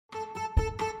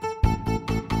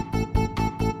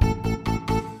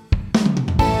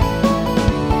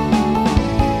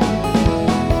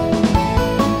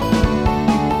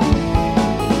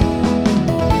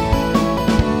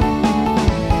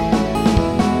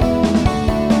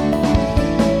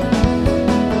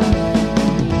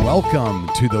Welcome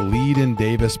to the Lead in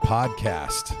Davis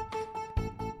podcast.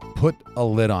 Put a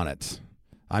lid on it.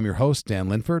 I'm your host, Dan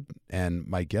Linford, and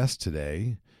my guests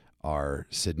today are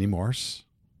Sydnie Morse,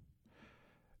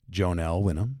 Joanell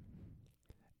Winham,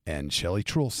 and Shelly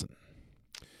Truelson.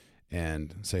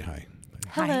 And say hi.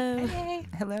 Hello. Hi.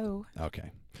 Hello.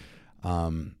 Okay.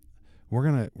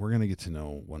 We're gonna get to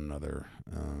know one another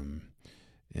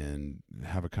and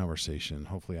have a conversation.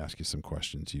 Hopefully, ask you some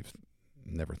questions you've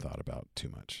never thought about too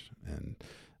much. And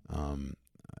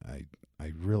I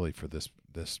really, for this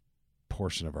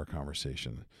portion of our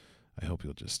conversation, I hope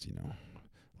you'll just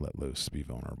let loose, be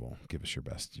vulnerable, give us your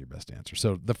best answer.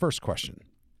 So the first question: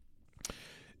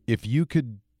 if you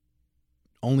could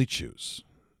only choose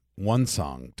one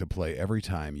song to play every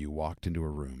time you walked into a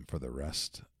room for the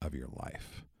rest of your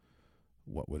life,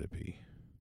 what would it be?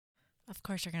 Of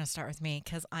course, you're going to start with me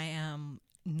because I am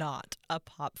not a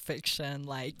pop fiction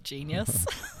genius.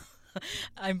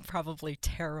 I'm probably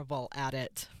terrible at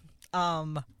it.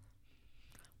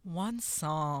 One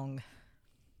song.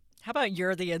 How about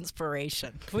 "You're the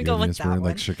Inspiration"? Can we go with that one?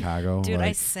 Like Chicago? Dude,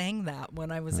 I sang that when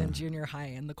I was in junior high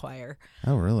in the choir.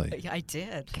 Oh, really? I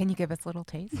did. Can you give us a little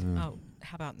taste? Oh,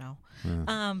 how about no?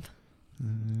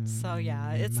 So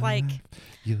yeah, it's like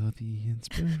 "You're the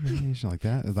Inspiration," like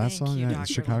that. Is that song? You, Yeah,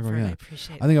 Dr. Chicago. Linford, Yeah, I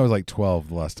appreciate I think I was like 12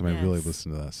 the last time I really Yes.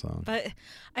 listened to that song. But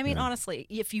I mean, Yeah. honestly,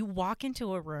 if you walk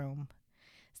into a room,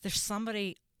 there's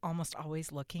somebody almost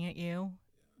always looking at you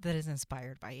that is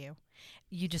inspired by you.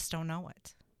 You just don't know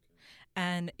it.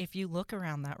 And if you look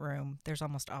around that room, there's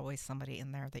almost always somebody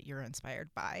in there that you're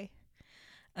inspired by.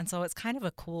 And so it's kind of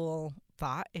a cool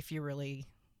thought if you really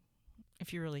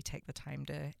take the time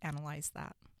to analyze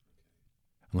that.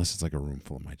 Unless it's like a room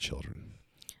full of my children.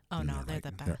 Oh, And no, they're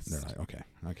the best. They're like, okay.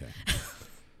 All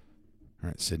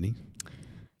right, Sydnie.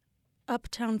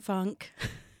 Uptown Funk.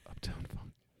 Uptown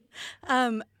Funk.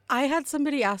 I had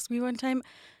somebody ask me one time,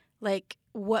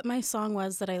 what my song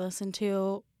was that I listened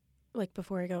to,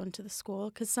 before I go into the school.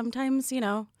 Because sometimes,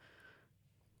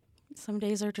 some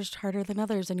days are just harder than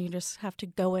others, and you just have to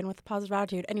go in with a positive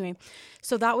attitude. Anyway,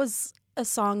 so that was a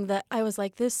song that I was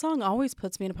like, this song always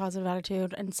puts me in a positive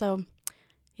attitude. And so,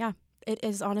 yeah, it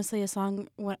is honestly a song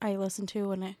what I listen to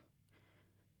when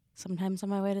sometimes on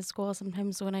my way to school,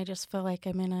 sometimes when I just feel like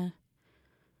I'm in a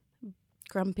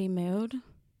grumpy mood.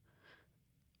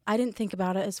 I didn't think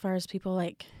about it as far as people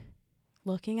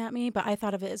looking at me, but I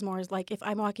thought of it as more as if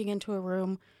I'm walking into a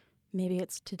room, maybe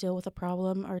it's to deal with a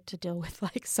problem or to deal with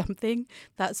something.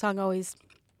 That song always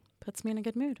puts me in a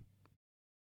good mood.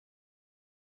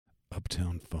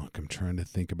 Uptown Funk. I'm trying to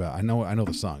think about. I know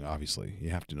the song. Obviously, you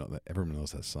have to know that. Everyone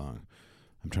knows that song.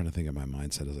 I'm trying to think of my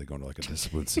mindset as I go into a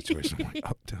discipline situation. I'm like,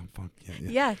 Uptown Funk.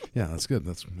 Yeah, that's good.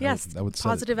 That would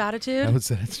positive attitude. I would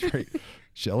say it's great.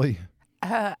 Shelly.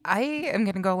 I am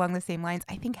going to go along the same lines.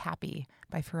 I think "Happy"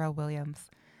 by Pharrell Williams.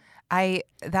 I've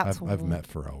met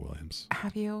Pharrell Williams.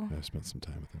 Have you? I've spent some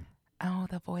time with him. Oh,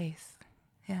 the voice.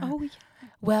 Yeah. Oh, yeah.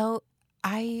 Well,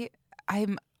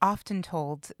 I'm often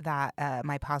told that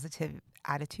my positive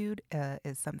attitude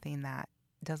is something that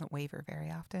doesn't waver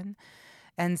very often.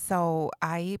 And so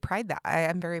I pride that.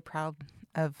 I'm very proud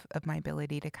of my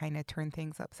ability to kind of turn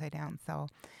things upside down. So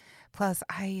plus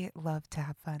I love to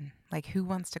have fun. Who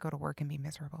wants to go to work and be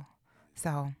miserable?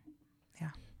 So,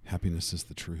 yeah. Happiness is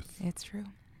the truth. It's true.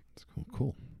 It's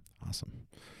cool. Awesome.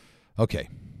 Okay.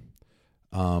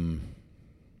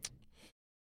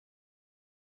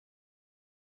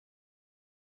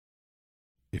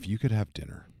 If you could have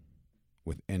dinner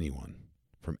with anyone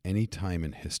from any time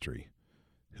in history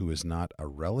who is not a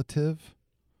relative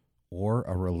or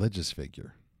a religious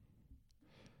figure,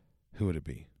 who would it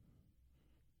be?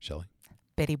 Shelley?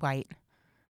 Betty White.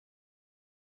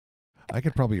 I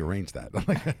could probably arrange that.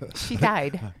 She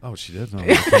died. Oh, she did?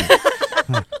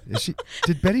 No,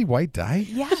 did Betty White die?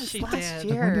 Yes, She last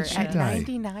did. year When did she at die?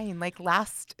 99,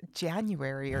 last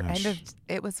January or Gosh.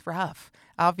 it was rough.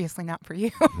 Obviously not for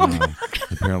you.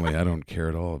 Apparently, I don't care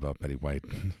at all about Betty White.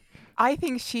 I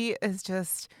think she is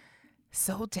just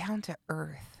so down to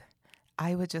earth.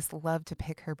 I would just love to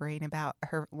pick her brain about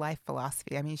her life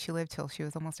philosophy. I mean, she lived till she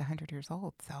was almost 100 years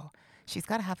old, so she's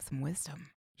got to have some wisdom.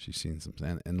 She's seen some,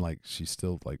 and she's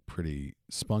still pretty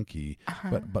spunky,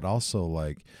 Uh-huh. but also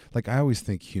I always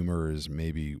think humor is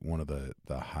maybe one of the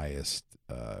highest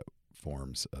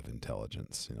forms of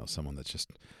intelligence. Someone that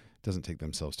just doesn't take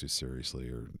themselves too seriously,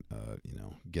 or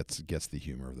gets the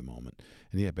humor of the moment.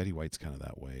 And yeah, Betty White's kind of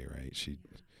that way, right?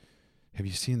 Have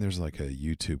you seen? There's a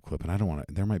YouTube clip, and I don't want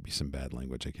to. There might be some bad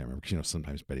language. I can't remember because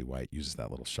sometimes Betty White uses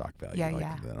that little shock value,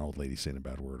 Yeah. that old lady saying a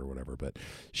bad word or whatever. But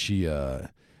she,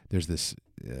 there's this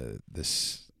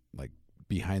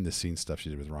behind the scenes stuff she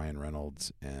did with Ryan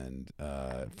Reynolds and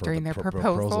for During the their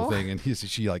proposal proposal thing, and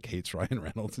she like hates Ryan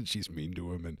Reynolds and she's mean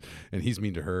to him and he's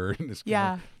mean to her, and it's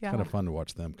kind of fun to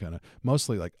watch them kind of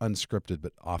mostly like unscripted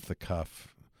but off the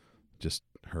cuff, just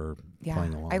her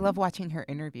playing along. I love watching her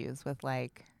interviews with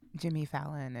like Jimmy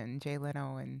Fallon and Jay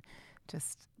Leno and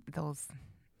just those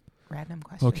random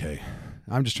questions. Okay,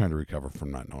 I'm just trying to recover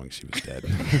from not knowing she was dead.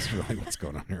 That's really what's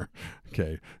going on here.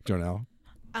 Okay, Joanell.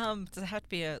 Does it have to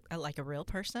be a real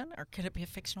person, or could it be a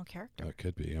fictional character? It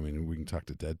could be. I mean, we can talk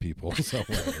to dead people. So,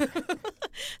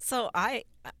 So I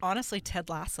honestly, Ted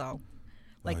Lasso,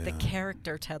 like the yeah.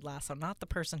 character Ted Lasso, not the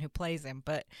person who plays him,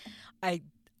 but I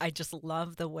just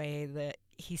love the way that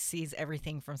he sees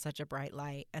everything from such a bright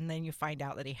light, and then you find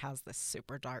out that he has this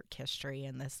super dark history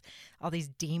and all these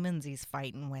demons he's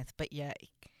fighting with, but yet he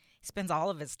spends all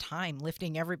of his time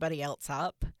lifting everybody else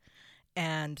up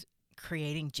and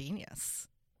creating genius.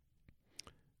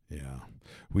 Yeah,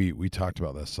 we talked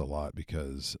about this a lot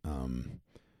because,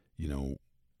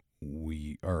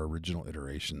 our original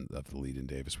iteration of the Lead in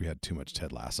Davis, we had too much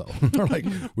Ted Lasso. Like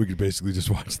we could basically just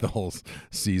watch the whole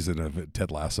season of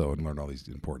Ted Lasso and learn all these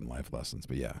important life lessons.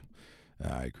 But yeah,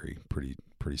 I agree, pretty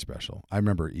special. I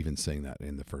remember even saying that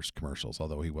in the first commercials,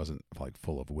 although he wasn't like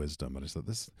full of wisdom. But I said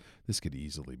this could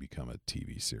easily become a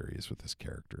TV series with this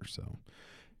character. So.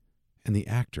 And the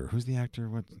actor, who's the actor?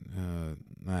 What?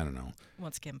 I don't know.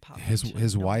 Once again, pop.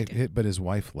 His wife, but his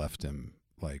wife left him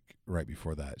like right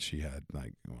before that. She had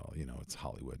like, well, it's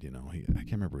Hollywood. I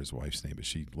can't remember his wife's name, but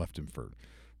she left him for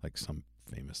like some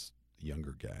famous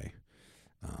younger guy.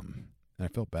 And I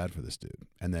felt bad for this dude.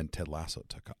 And then Ted Lasso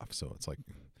took off, so it's like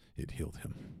it healed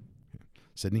him.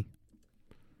 Sydney?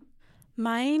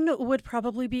 Mine would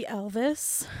probably be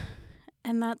Elvis,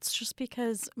 and that's just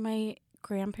because my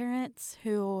grandparents,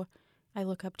 who I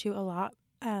look up to a lot,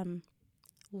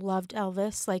 loved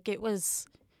Elvis. Like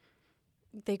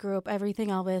they grew up everything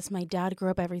Elvis. My dad grew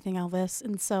up everything Elvis.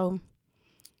 And so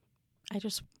I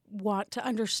just want to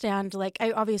understand, like,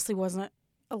 I obviously wasn't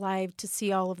alive to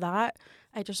see all of that.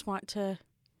 I just want to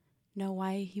know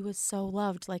why he was so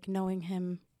loved, like knowing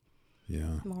him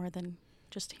more than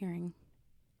just hearing.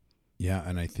 Yeah,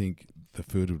 and I think the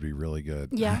food would be really good.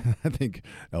 Yeah. I think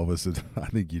I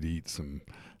think you'd eat some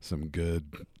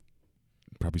good,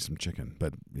 probably some chicken,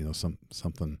 but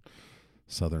something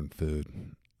Southern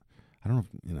food. I don't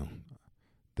know if,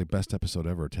 the best episode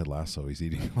ever, Ted Lasso, he's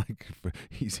eating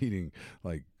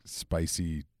like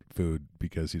spicy food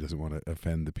because he doesn't want to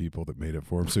offend the people that made it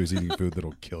for him. So he's eating food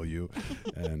that'll kill you.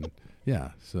 And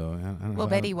yeah, so I don't know. Well,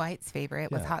 Betty White's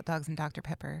favorite was hot dogs and Dr.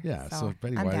 Pepper. Yeah, so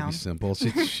Betty I'm White down. would be simple.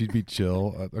 She'd be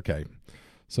chill. Okay,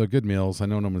 so good meals. I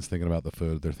know no one's thinking about the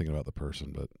food; they're thinking about the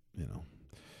person. But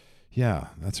yeah,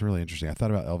 that's really interesting. I thought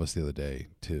about Elvis the other day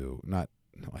too.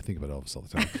 I think about Elvis all the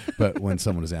time. But when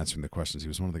someone was answering the questions, he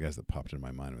was one of the guys that popped into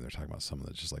my mind when they're talking about someone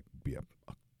that's just like be a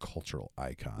cultural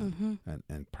icon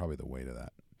and probably the way to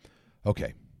that.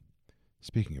 Okay,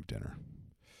 speaking of dinner,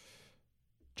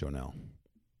 Joanell,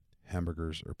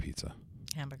 hamburgers or pizza?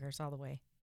 Hamburgers all the way.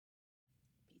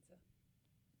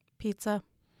 Pizza.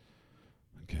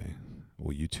 Okay.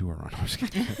 Well, you two are on. I'm just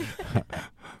kidding.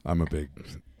 I'm a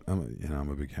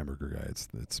big hamburger guy.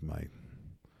 That's why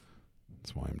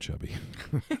I'm chubby.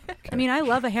 Okay. I mean, I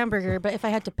love a hamburger, but if I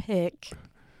had to pick.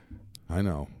 I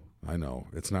know.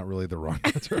 It's not really the wrong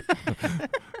answer.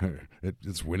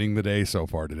 It's winning the day so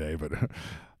far today, but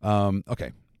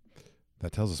okay.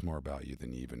 That tells us more about you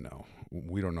than you even know.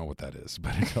 We don't know what that is,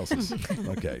 but it tells us.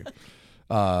 Okay.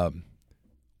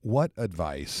 What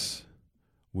advice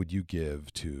would you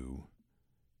give to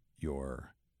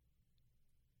your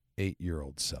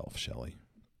 8-year-old self, Shelly?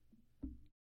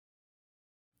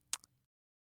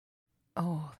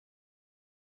 Oh.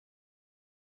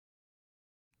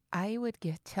 I would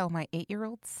tell my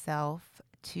 8-year-old self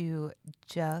to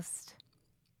just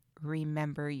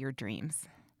remember your dreams.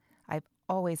 I've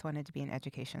always wanted to be in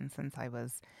education since I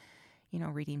was,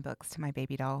 reading books to my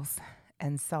baby dolls.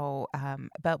 And so,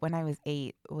 but when I was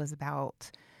 8, it was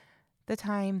about the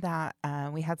time that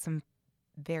we had some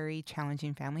very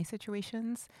challenging family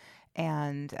situations.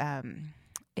 And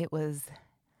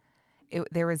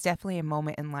there was definitely a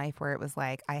moment in life where it was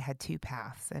like I had two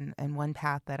paths, and one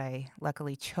path that I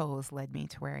luckily chose led me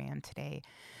to where I am today.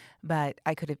 But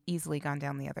I could have easily gone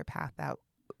down the other path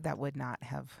that would not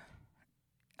have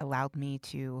allowed me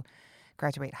to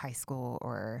graduate high school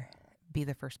or be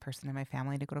the first person in my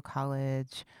family to go to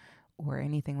college or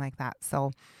anything like that.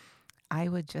 So I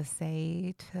would just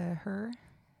say to her,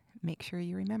 make sure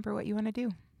you remember what you want to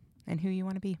do and who you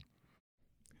want to be.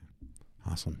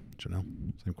 Awesome. Joanell,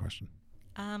 same question.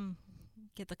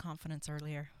 Get the confidence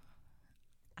earlier.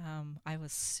 I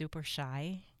was super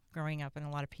shy growing up, and a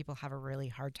lot of people have a really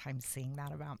hard time seeing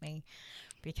that about me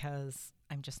because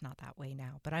I'm just not that way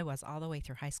now. But I was all the way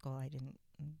through high school.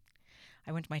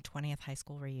 I went to my 20th high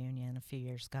school reunion a few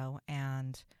years ago,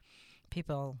 and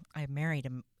I married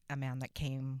a man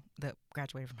that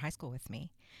graduated from high school with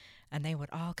me, and they would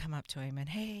all come up to him and,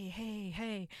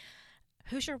 hey,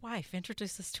 who's your wife?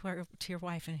 Introduce us to your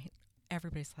wife. And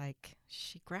everybody's like,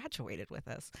 she graduated with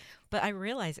us. But I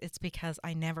realize it's because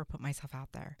I never put myself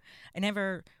out there. I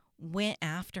never went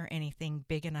after anything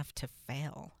big enough to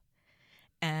fail.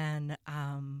 And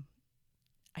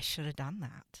I should have done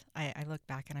that. I look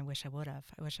back and I wish I would have.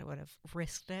 I wish I would have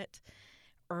risked it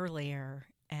earlier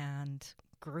and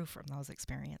grew from those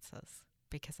experiences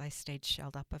because I stayed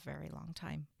shelled up a very long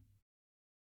time.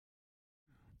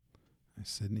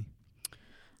 Sydnie?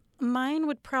 Mine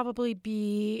would probably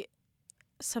be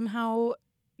somehow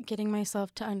getting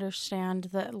myself to understand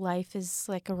that life is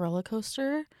like a roller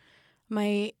coaster.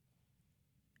 My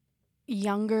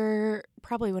younger,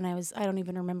 probably when I don't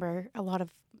even remember a lot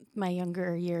of my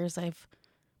younger years, I've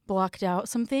blocked out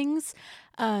some things.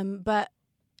 But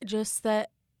just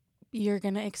that you're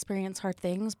going to experience hard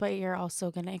things, but you're also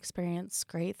going to experience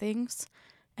great things.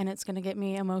 And it's going to get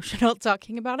me emotional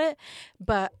talking about it.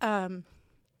 But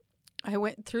I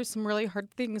went through some really hard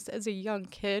things as a young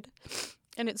kid,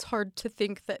 and it's hard to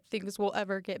think that things will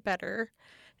ever get better.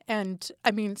 And I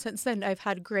mean, since then, I've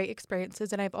had great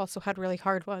experiences, and I've also had really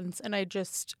hard ones. And I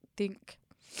just think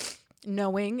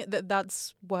knowing that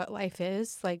that's what life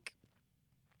is, like,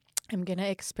 I'm going to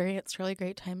experience really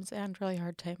great times and really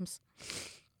hard times.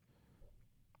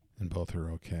 And both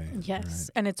are okay. Yes. Right.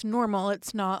 And it's normal.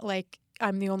 It's not like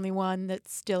I'm the only one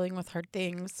that's dealing with hard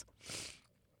things.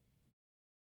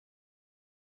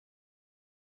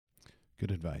 Good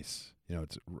advice.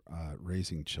 It's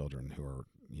raising children who are,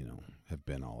 have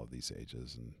been all of these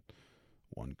ages, and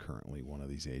one currently one of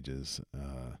these ages.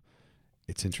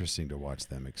 It's interesting to watch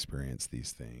them experience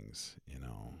these things,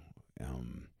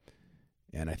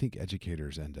 and I think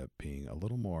educators end up being a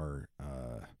little more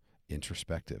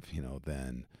introspective,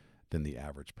 than the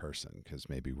average person, because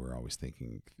maybe we're always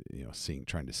thinking,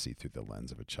 trying to see through the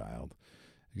lens of a child.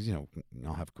 Because,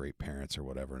 I'll have great parents or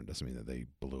whatever, and it doesn't mean that they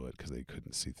blew it because they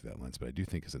couldn't see through that lens. But I do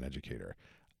think as an educator,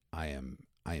 I am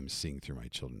seeing through my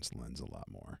children's lens a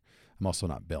lot more. I'm also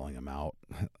not bailing them out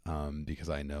because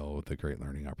I know the great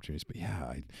learning opportunities. But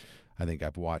yeah, I think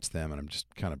I've watched them, and I'm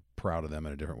just kind of proud of them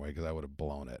in a different way because I would have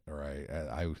blown it, or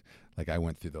I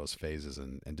went through those phases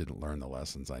and didn't learn the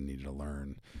lessons I needed to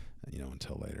learn,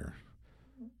 until later.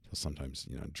 Sometimes,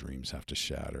 dreams have to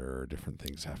shatter, or different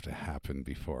things have to happen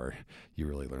before you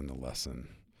really learn the lesson.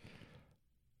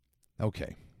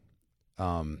 Okay.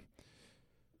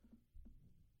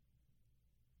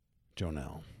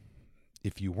 Joanell,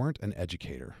 if you weren't an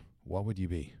educator, what would you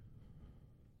be?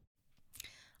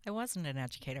 I wasn't an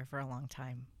educator for a long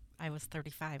time. I was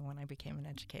 35 when I became an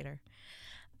educator.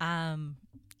 And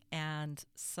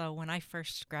so when I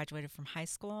first graduated from high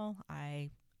school, I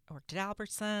worked at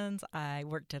Albertsons. I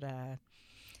worked at a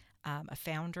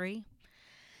foundry.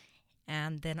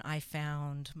 And then I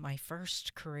found my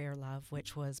first career love,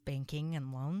 which was banking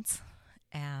and loans.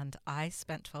 And I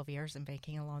spent 12 years in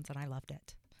banking and loans, and I loved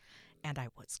it. And I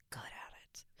was good at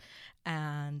it.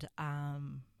 And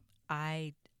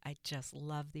I just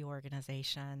love the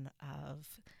organization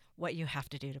of what you have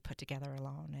to do to put together a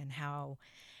loan, and how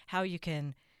you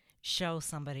can show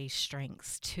somebody's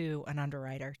strengths to an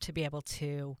underwriter to be able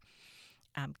to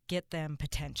get them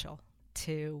potential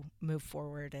to move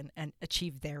forward and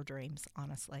achieve their dreams,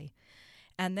 honestly.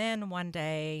 And then one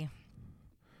day...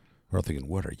 We're all thinking,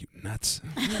 what, are you nuts?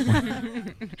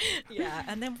 Yeah,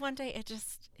 and then one day it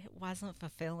wasn't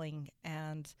fulfilling,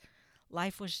 and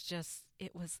life was just,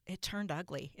 it turned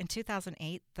ugly. In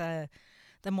 2008, the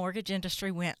mortgage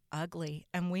industry went ugly,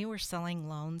 and we were selling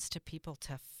loans to people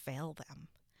to fail them.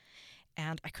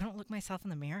 And I couldn't look myself in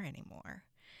the mirror anymore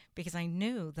because I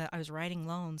knew that I was writing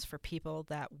loans for people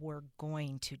that were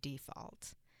going to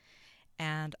default.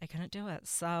 And I couldn't do it.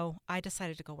 So I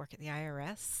decided to go work at the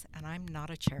IRS, and I'm not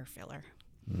a chair filler.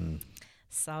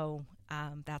 So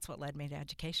that's what led me to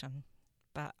education.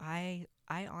 But I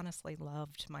honestly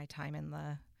loved my time in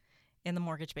the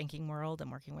mortgage banking world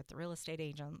and working with the real estate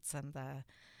agents and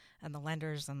the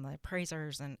lenders and the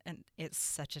appraisers, and it's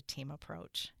such a team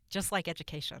approach. Just like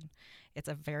education, it's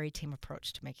a very team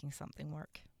approach to making something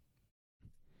work.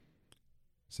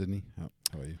 Sydnie, how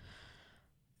about you?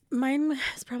 Mine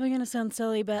is probably going to sound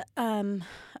silly, but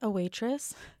a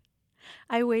waitress.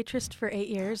 I waitressed for 8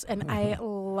 years, and I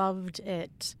loved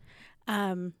it.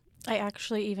 I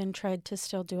actually even tried to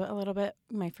still do it a little bit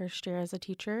my first year as a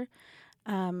teacher.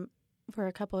 for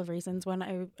a couple of reasons.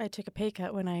 One, I took a pay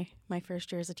cut when my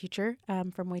first year as a teacher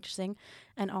from waitressing,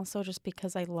 and also just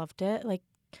because I loved it. Like,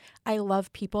 I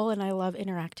love people and I love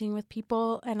interacting with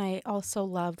people, and I also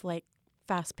love like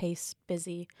fast-paced,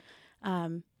 busy.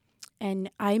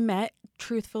 And I met,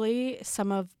 truthfully,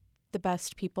 some of the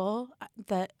best people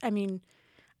that, I mean,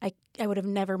 I would have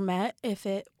never met if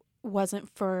it wasn't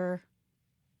for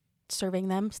serving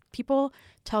them. People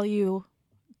tell you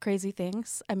crazy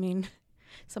things. I mean,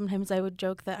 sometimes I would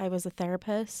joke that I was a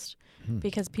therapist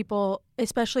because people,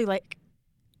 especially like,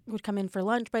 would come in for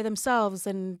lunch by themselves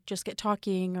and just get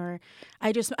talking. Or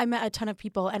I met a ton of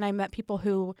people, and I met people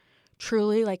who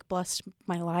truly like blessed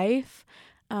my life.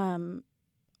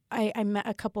 I met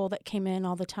a couple that came in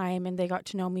all the time, and they got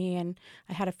to know me, and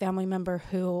I had a family member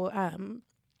who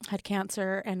had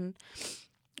cancer, and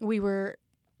we were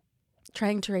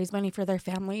trying to raise money for their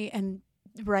family, and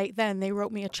right then they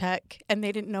wrote me a check, and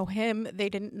they didn't know him. They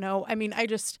didn't know. I mean, I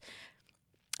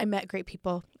met great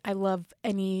people. I love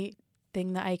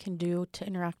anything that I can do to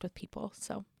interact with people.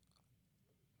 So.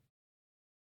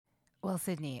 Well,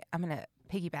 Sydnie, I'm going to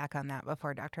piggyback on that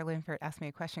before Dr. Linford asks me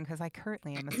a question, because I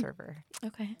currently am a server.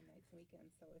 Okay. Next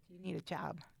weekend, so if you need a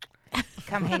job,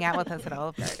 come hang out with us at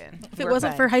Olive Garden. If it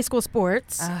wasn't for high school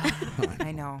sports.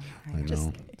 I know. I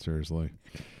know. Seriously.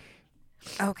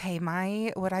 Okay,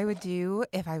 what I would do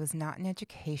if I was not in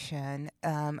education,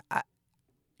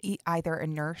 either a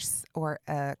nurse or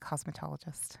a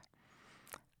cosmetologist.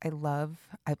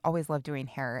 I've always loved doing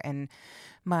hair, and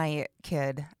my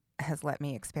kid has let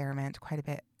me experiment quite a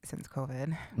bit since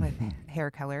COVID with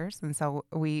hair colors, and so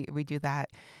we do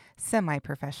that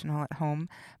semi-professional at home.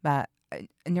 But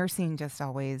nursing just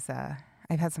always,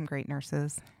 I've had some great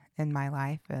nurses in my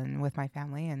life and with my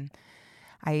family, and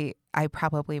I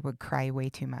probably would cry way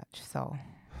too much. So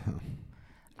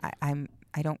I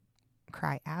don't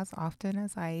cry as often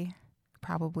as I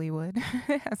probably would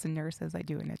as a nurse as I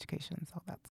do in education. So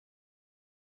that's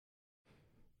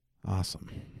awesome.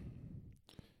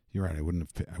 You're right. I wouldn't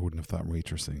have thought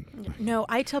waitressing. No,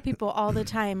 I tell people all the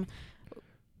time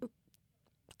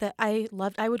that I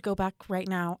would go back right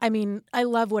now. I mean, I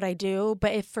love what I do,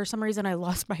 but if for some reason I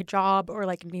lost my job or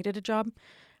like needed a job,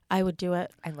 I would do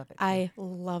it. I love it. I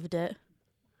loved it.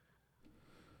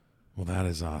 Well, that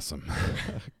is awesome.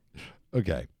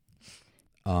 Okay.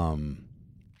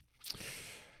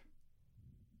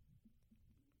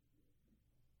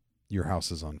 Your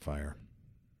house is on fire.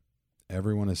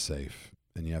 Everyone is safe,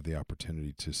 and you have the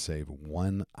opportunity to save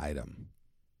one item.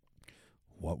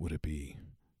 What would it be,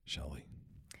 Shelly?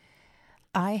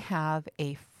 I have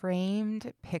a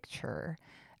framed picture,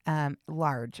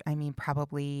 large. I mean,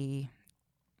 probably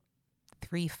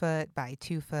 3 foot by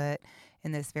 2 foot,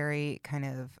 in this very kind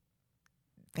of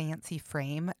fancy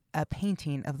frame, a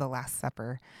painting of the Last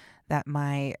Supper that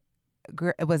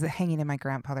was hanging in my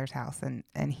grandfather's house,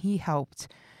 and he helped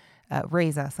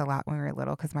raise us a lot when we were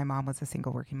little, because my mom was a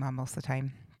single working mom most of the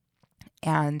time.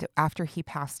 And after he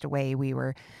passed away, we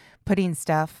were putting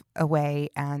stuff away,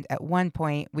 and at one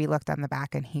point we looked on the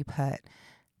back, and he put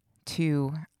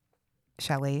to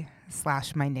Shelly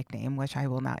 / my nickname, which I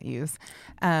will not use.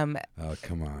 Oh,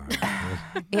 come on.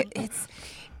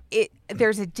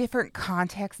 There's a different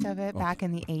context of it back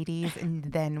in the 80s and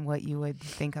than what you would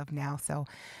think of now. So,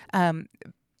 and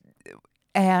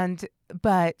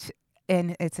it's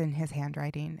in his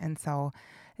handwriting. And so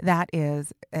that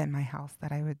is in my house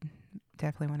that I would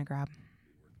definitely want to grab.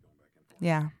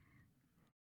 Yeah.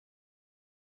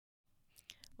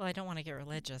 Well, I don't want to get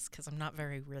religious because I'm not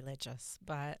very religious,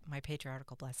 but my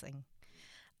patriarchal blessing,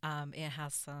 it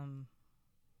has some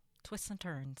twists and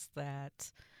turns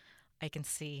that I can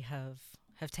see have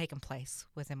taken place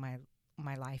within my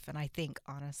life. And I think,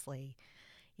 honestly,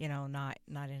 not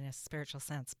in a spiritual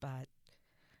sense, but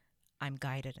I'm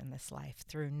guided in this life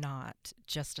through not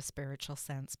just a spiritual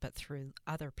sense, but through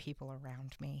other people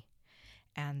around me.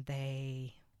 And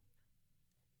they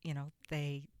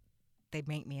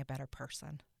make me a better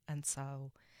person. And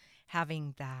so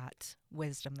having that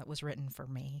wisdom that was written for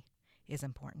me is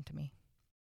important to me.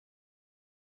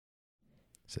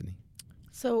 Sydnie?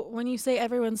 So when you say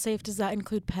everyone's safe, does that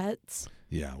include pets?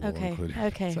 Yeah, we'll include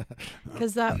Okay.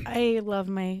 Because I love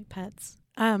my pets.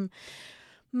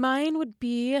 Mine would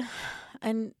be,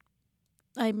 and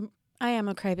I am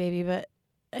a crybaby, but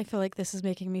I feel like this is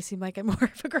making me seem like I'm more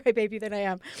of a crybaby than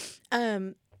I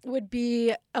am. Would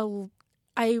be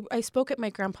I spoke at my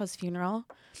grandpa's funeral,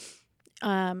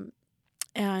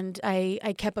 and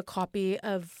I kept a copy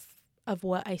of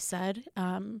what I said,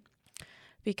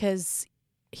 because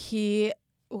he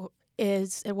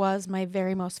was my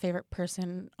very most favorite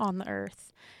person on the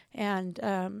earth, and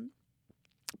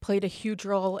played a huge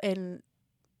role in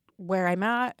where I'm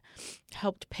at,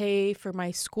 helped pay for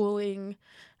my schooling,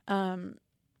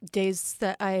 days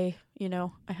that I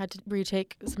had to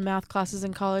retake some math classes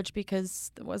in college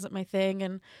because it wasn't my thing.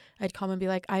 And I'd come and be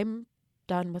like, I'm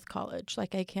done with college.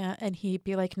 Like, I can't. And he'd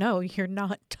be like, no, you're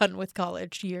not done with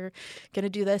college. You're going to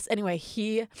do this. Anyway,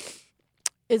 he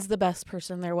is the best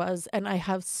person there was. And I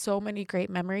have so many great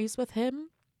memories with him.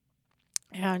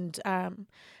 And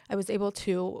I was able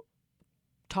to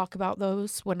talk about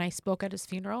those when I spoke at his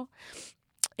funeral.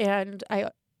 And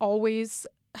I always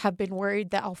have been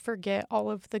worried that I'll forget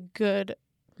all of the good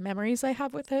memories I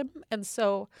have with him. And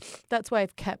so that's why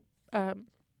I've kept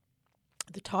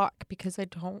the talk, because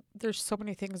there's so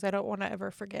many things I don't want to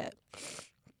ever forget.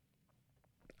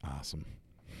 Awesome.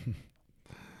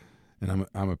 And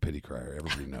I'm a pity crier.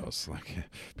 Everybody knows. Like,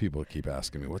 people keep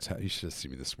asking me, you should have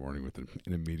seen me this morning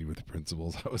in a meeting with the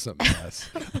principals. I was a mess.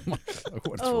 I'm like,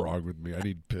 what's wrong with me? I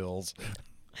need pills.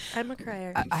 I'm a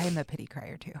crier. I am a pity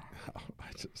crier too.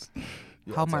 it's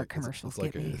Hallmark commercials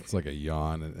like get me. It's like a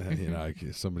yawn, and like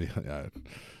somebody.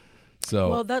 So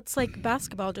well, that's like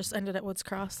basketball just ended at Woods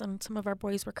Cross, and some of our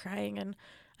boys were crying, and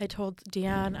I told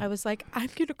Deanne, I was like, I'm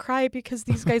gonna cry because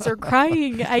these guys are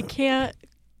crying. I can't.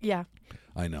 Yeah.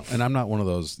 I know, and I'm not one of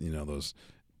those those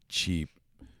cheap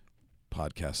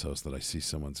podcast hosts that I see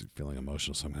someone's feeling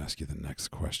emotional, so I'm going to ask you the next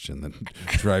question that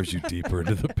drives you deeper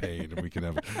into the pain, and we can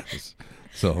have this.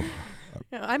 So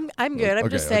no, I'm good. I'm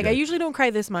just saying, I usually don't cry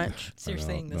this much. So you're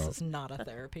saying this is not a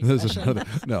therapy this session?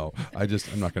 No, I'm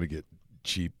not going to get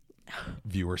cheap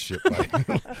viewership by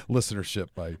listenership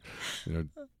by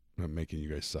making you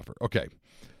guys suffer. Okay,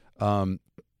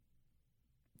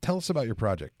 tell us about your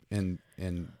project in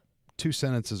 2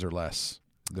 sentences or less.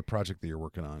 The project that you're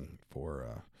working on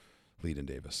for Lead in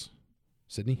Davis.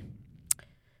 Sydnie?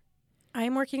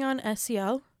 I'm working on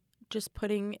SEL, just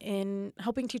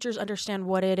helping teachers understand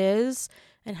what it is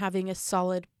and having a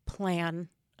solid plan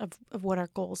of what our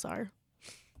goals are.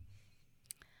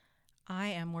 I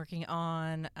am working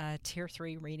on a Tier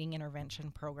 3 reading intervention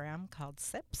program called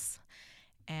SIPS,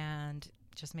 and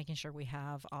just making sure we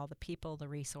have all the people, the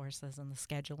resources, and the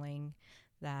scheduling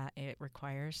that it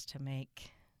requires to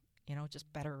make,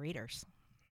 just better readers.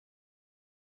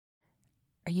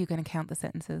 Are you going to count the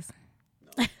sentences?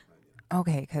 No.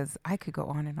 Okay, because I could go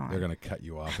on and on. They're going to cut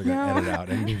you off. They're going to edit out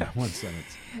any one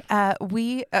sentence. I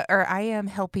am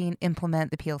helping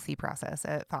implement the PLC process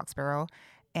at Foxborough,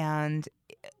 and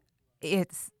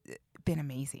it's been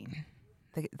amazing.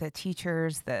 The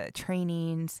teachers, the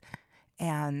trainings,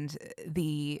 and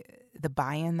the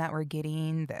buy-in that we're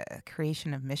getting, the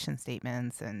creation of mission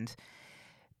statements and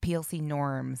PLC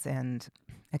norms and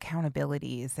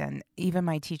accountabilities, and even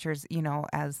my teachers,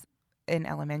 as in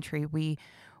elementary,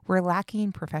 we're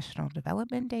lacking professional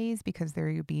development days because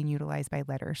they're being utilized by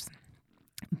letters.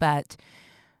 But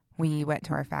we went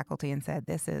to our faculty and said,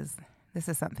 this is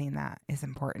something that is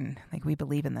important. Like, we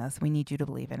believe in this. We need you to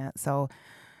believe in it. So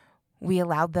we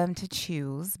allowed them to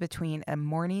choose between a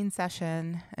morning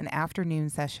session, an afternoon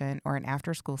session, or an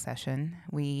after-school session.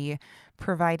 We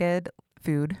provided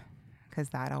food, because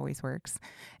that always works,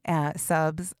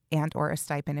 subs and or a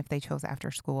stipend if they chose after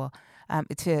school,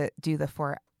 to do the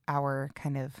 4-hour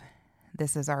kind of,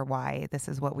 this is our why, this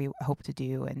is what we hope to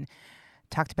do, and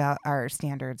talked about our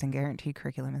standards and guaranteed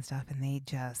curriculum and stuff, and they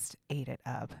just ate it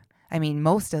up. I mean,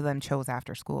 most of them chose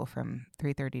after school from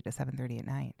 3:30 to 7:30 at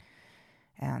night,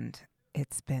 and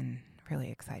it's been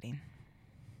really exciting.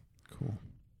 Cool.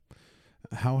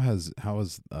 How has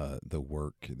the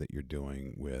work that you're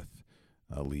doing with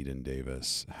Lead in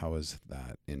Davis, how has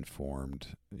that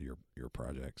informed your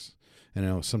projects? And I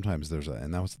know sometimes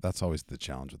that's always the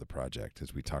challenge with the project,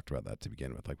 is we talked about that to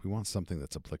begin with. Like, we want something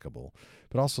that's applicable,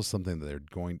 but also something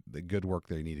that the good work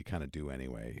they need to kind of do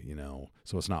anyway,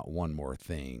 so it's not one more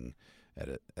thing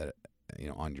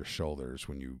on your shoulders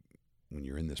when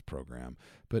you're in this program,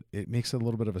 but it makes it a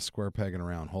little bit of a square peg in a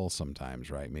round hole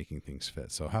sometimes, right? Making things fit.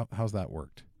 So how's that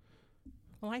worked?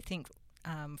 Well, I think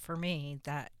for me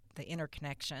that the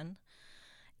interconnection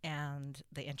and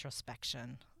the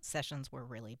introspection sessions were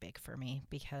really big for me,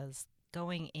 because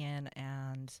going in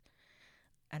and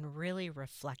really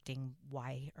reflecting,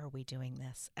 why are we doing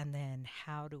this? And then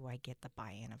how do I get the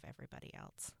buy-in of everybody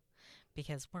else?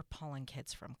 Because we're pulling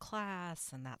kids from class,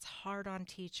 and that's hard on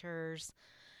teachers.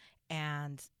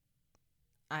 And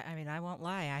I mean, I won't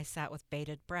lie, I sat with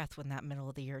bated breath when that middle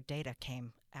of the year data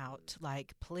came out.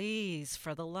 Like, please,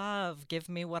 for the love, give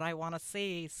me what I want to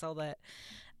see, so that,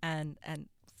 and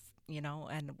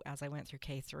as I went through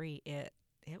K3, it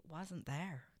wasn't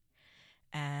there.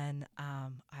 And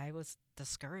I was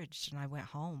discouraged, and I went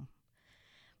home.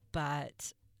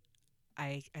 But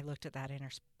I looked at that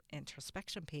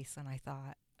introspection piece and I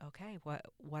thought, okay,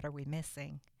 what are we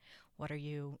missing? What are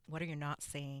you not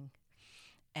seeing?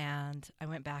 And I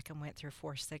went back and went through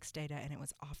 4-6 data, and it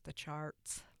was off the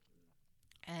charts.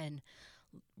 And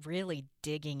really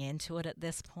digging into it at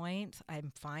this point,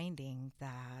 I'm finding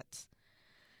that,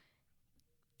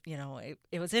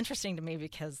 it was interesting to me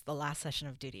because the last session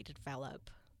of Duty to Develop,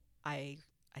 I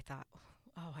thought,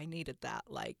 oh, I needed that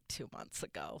like 2 months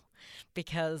ago,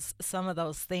 because some of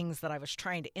those things that I was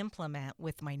trying to implement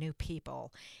with my new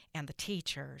people and the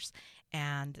teachers,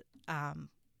 and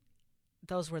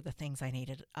those were the things I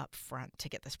needed up front to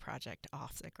get this project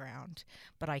off the ground.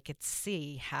 But I could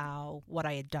see how what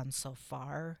I had done so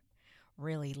far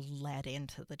really led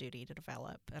into the Duty to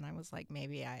Develop, and I was like,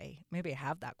 maybe I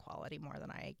have that quality more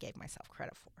than I gave myself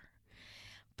credit for.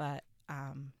 But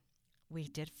we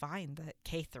did find that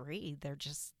K3,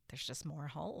 there's just more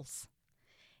holes,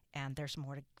 and there's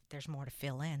more to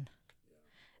fill in,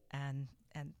 and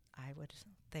I would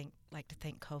like to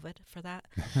thank COVID for that,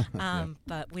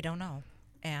 but we don't know,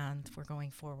 and we're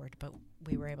going forward. But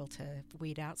we were able to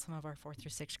weed out some of our 4th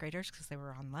through 6th graders because they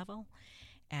were on level,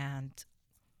 and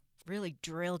really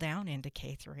drill down into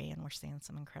K3, and we're seeing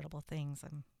some incredible things.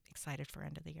 I'm excited for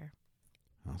end of the year.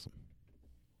 Awesome.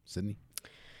 Sydney?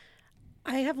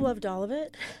 I have loved all of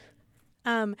it.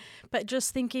 But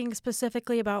just thinking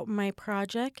specifically about my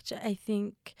project, I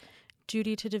think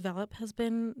Duty to Develop has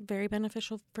been very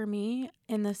beneficial for me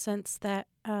in the sense that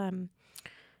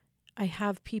I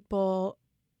have people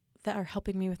that are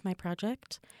helping me with my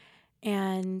project,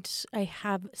 and I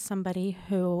have somebody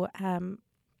who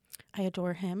I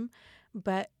adore him,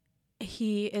 but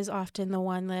he is often the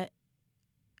one that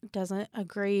doesn't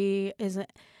agree, isn't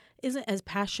as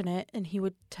passionate, and he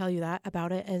would tell you that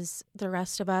about it, as the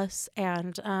rest of us.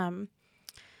 And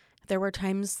there were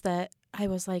times that I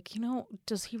was like,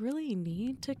 does he really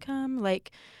need to come?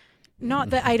 Like, not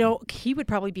that I don't, he would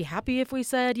probably be happy if we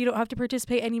said, you don't have to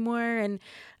participate anymore. And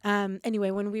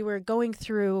anyway, when we were going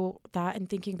through that and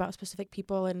thinking about specific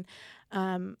people, and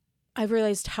I've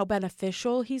realized how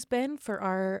beneficial he's been for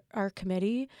our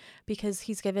committee, because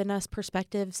he's given us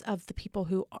perspectives of the people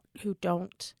who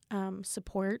don't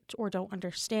support or don't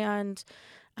understand.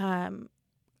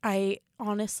 I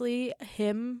honestly,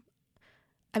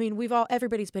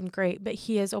 everybody's been great, but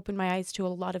he has opened my eyes to a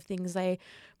lot of things I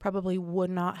probably would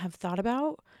not have thought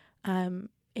about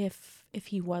if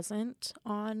he wasn't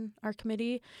on our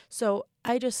committee. So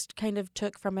I just kind of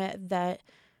took from it that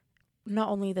not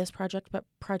only this project, but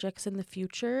projects in the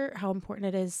future, how important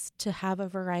it is to have a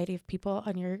variety of people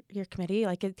on your committee.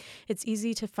 Like it's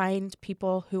easy to find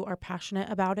people who are passionate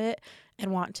about it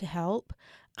and want to help,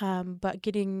 but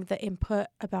getting the input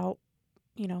about,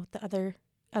 the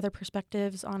other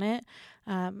perspectives on it,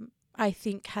 I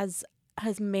think has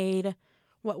made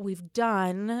what we've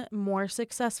done more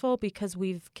successful, because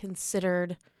we've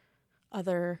considered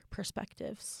other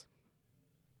perspectives.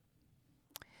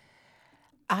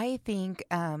 I think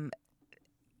the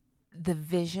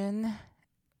vision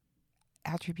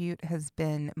attribute has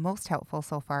been most helpful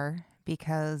so far,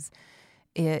 because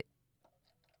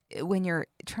when you're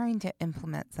trying to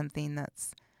implement something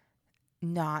that's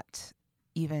not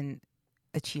even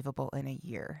achievable in a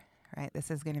year, right? This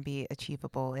is going to be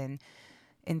achievable in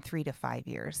 3 to 5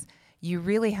 years. You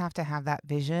really have to have that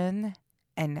vision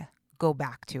and go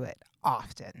back to it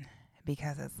often,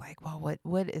 because it's like, well,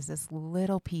 what is this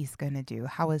little piece going to do?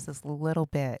 How is this little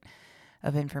bit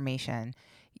of information,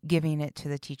 giving it to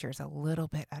the teachers a little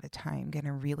bit at a time, going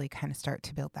to really kind of start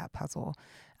to build that puzzle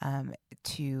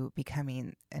to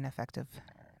becoming an effective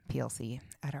PLC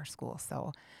at our school?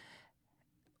 So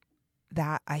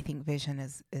that, I think, vision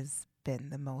is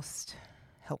been the most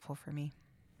helpful for me.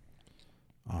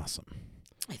 Awesome.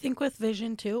 I think with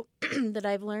vision too, that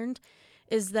I've learned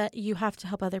is that you have to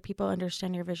help other people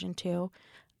understand your vision too,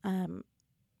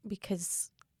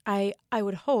 because I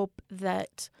would hope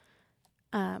that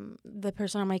the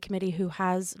person on my committee who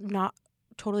has not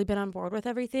totally been on board with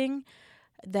everything,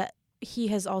 that he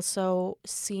has also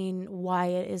seen why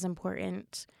it is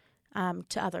important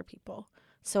to other people.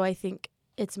 So I think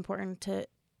it's important to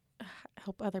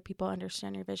help other people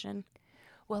understand your vision.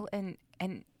 Well, and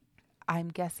I'm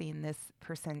guessing this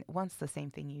person wants the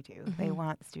same thing you do. Mm-hmm. They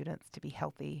want students to be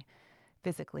healthy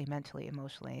physically, mentally,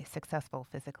 emotionally, successful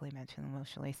physically, mentally,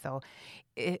 emotionally. So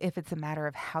if it's a matter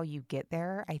of how you get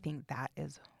there, I think that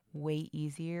is way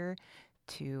easier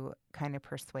to kind of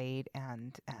persuade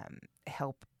and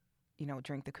help,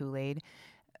 drink the Kool-Aid,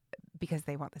 because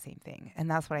they want the same thing. And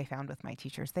that's what I found with my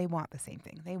teachers. They want the same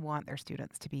thing. They want their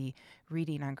students to be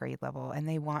reading on grade level, and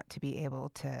they want to be able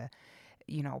to,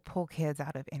 pull kids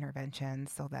out of intervention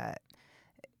so that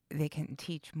they can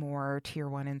teach more tier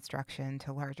 1 instruction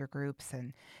to larger groups,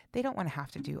 and they don't want to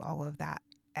have to do all of that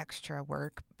extra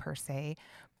work per se,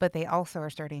 but they also are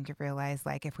starting to realize,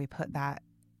 like, if we put that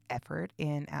effort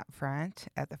in at front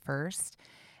at the first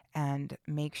and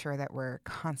make sure that we're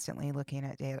constantly looking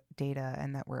at data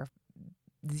and that we're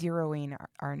zeroing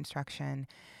our instruction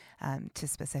to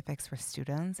specifics for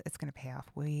students, it's going to pay off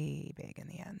way big in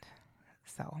the end.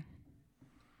 So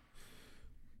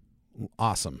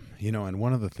awesome. And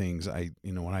one of the things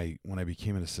when I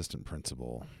became an assistant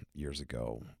principal years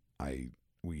ago,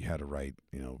 we had to write,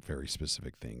 very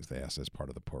specific things they asked as part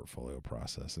of the portfolio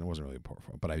process. And it wasn't really a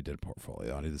portfolio, but I did a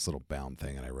portfolio. I did this little bound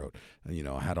thing, and I wrote,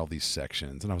 I had all these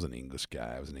sections, and I was an English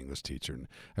guy. I was an English teacher, and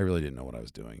I really didn't know what I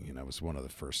was doing. I was one of the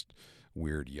first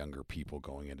weird younger people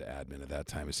going into admin at that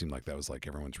time. It seemed like that was like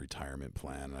everyone's retirement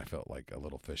plan, and I felt like a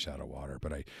little fish out of water.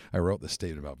 But I wrote the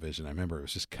statement about vision. I remember it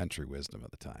was just country wisdom at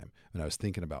the time, and I was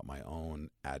thinking about my own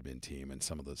admin team and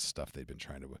some of the stuff they'd been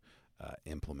trying to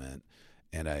implement.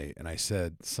 And I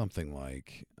said something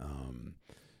like,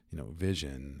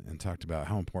 vision, and talked about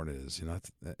how important it is.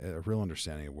 That's a real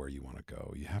understanding of where you want to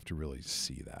go. You have to really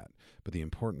see that. But the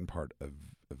important part of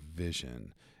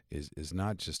vision is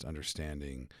not just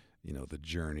understanding, the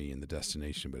journey and the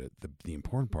destination, but the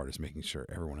important part is making sure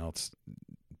everyone else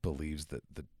believes that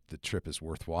the trip is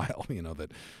worthwhile.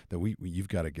 That you've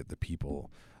got to get the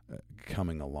people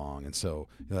coming along, and so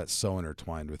that's so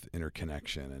intertwined with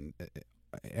interconnection and.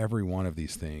 Every one of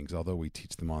these things, although we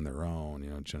teach them on their own,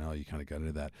 Joanell, you kind of got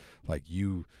into that. Like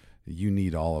you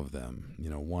need all of them.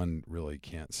 One really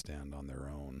can't stand on their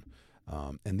own.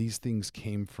 And these things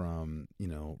came from,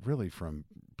 really from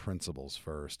principals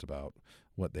first about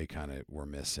what they kind of were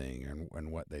missing and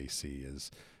what they see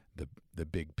as the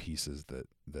big pieces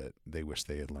that they wish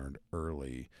they had learned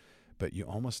early. But you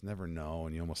almost never know,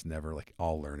 and you almost never, like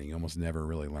all learning, you almost never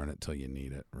really learn it till you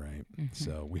need it, right? Mm-hmm.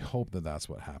 So we hope that that's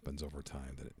what happens over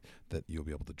time, that you'll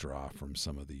be able to draw from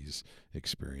some of these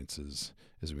experiences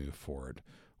as we move forward.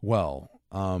 Well,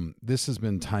 this has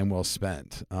been time well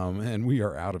spent, and we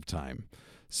are out of time.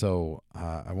 So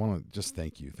I want to just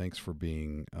thank you. Thanks for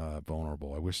being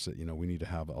vulnerable. I wish that, we need to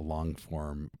have a long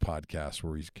form podcast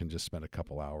where we can just spend a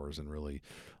couple hours and really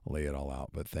lay it all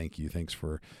out. But thank you. Thanks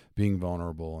for being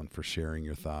vulnerable and for sharing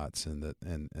your thoughts, and that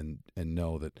and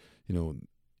know that,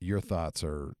 your thoughts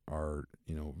are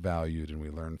valued, and we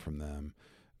learn from them.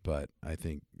 But I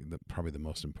think that probably the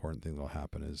most important thing that'll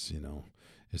happen is,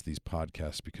 is these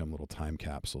podcasts become little time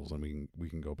capsules, and we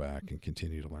can go back and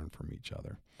continue to learn from each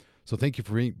other. So thank you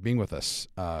for being with us.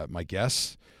 My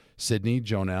guests, Sydnie,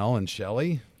 Joanell, and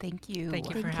Shelly. Thank you.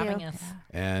 Thank you for having us. Yeah.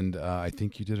 And I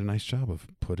think you did a nice job of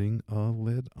putting a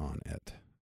lid on it.